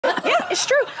It's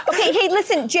true. Okay, hey,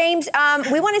 listen, James,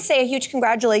 we want to say a huge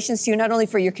congratulations to you, not only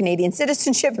for your Canadian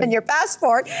citizenship and your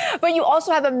passport, but you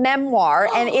also have a memoir,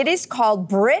 and it is called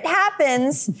Brit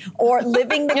Happens, or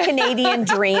Living the Canadian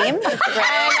Dream.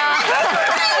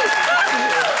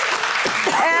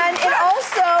 And it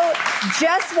also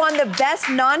just won the Best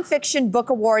Nonfiction Book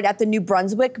Award at the New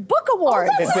Brunswick Book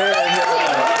Awards. It did,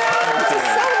 This is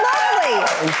so lovely.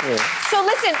 Thank you. So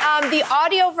listen, the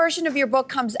audio version of your book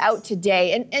comes out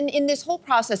today. And in this whole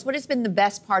process, what has been the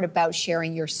best part about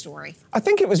sharing your story? I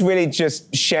think it was really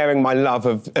just sharing my love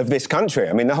of this country.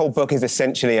 I mean, the whole book is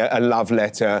essentially a love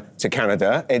letter to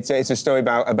Canada. It's a story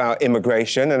about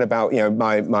immigration and about, you know,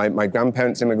 my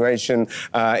grandparents' immigration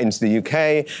into the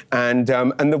UK and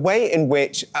the way in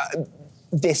which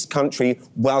this country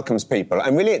welcomes people.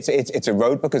 And really, it's a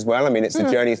road book as well. I mean, it's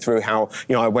a journey through how,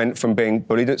 you know, I went from being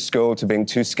bullied at school to being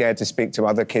too scared to speak to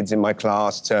other kids in my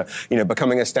class to, you know,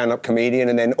 becoming a stand-up comedian,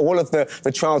 and then all of the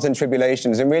trials and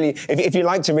tribulations. And really, if you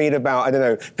like to read about, I don't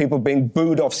know, people being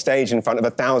booed off stage in front of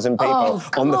 1,000 people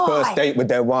on the first date with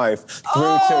their wife,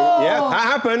 through to, yeah,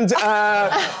 that happened,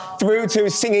 through to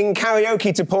singing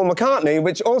karaoke to Paul McCartney,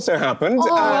 which also happened.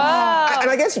 And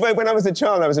I guess when I was a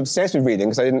child, I was obsessed with reading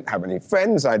because I didn't have any friends.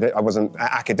 I wasn't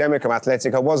academic or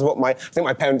athletic. I was what I think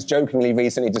my parents jokingly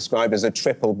recently described as a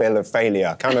triple bill of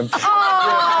failure. Kind of, you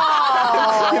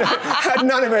know, had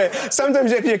none of it.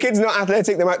 Sometimes if your kid's not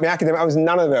athletic, they might be academic. I was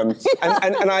none of them.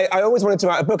 And I always wanted to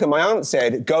write a book, and my aunt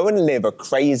said, go and live a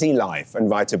crazy life and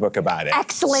write a book about it.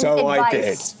 Excellent advice. I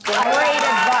did. Great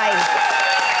advice.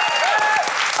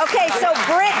 Okay, so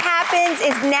Brit Happens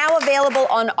is now available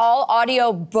on all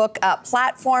audiobook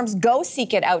platforms. Go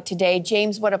seek it out today.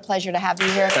 James, what a pleasure to have you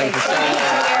here. Thank you so much.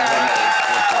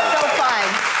 So fun.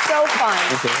 So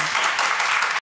fun.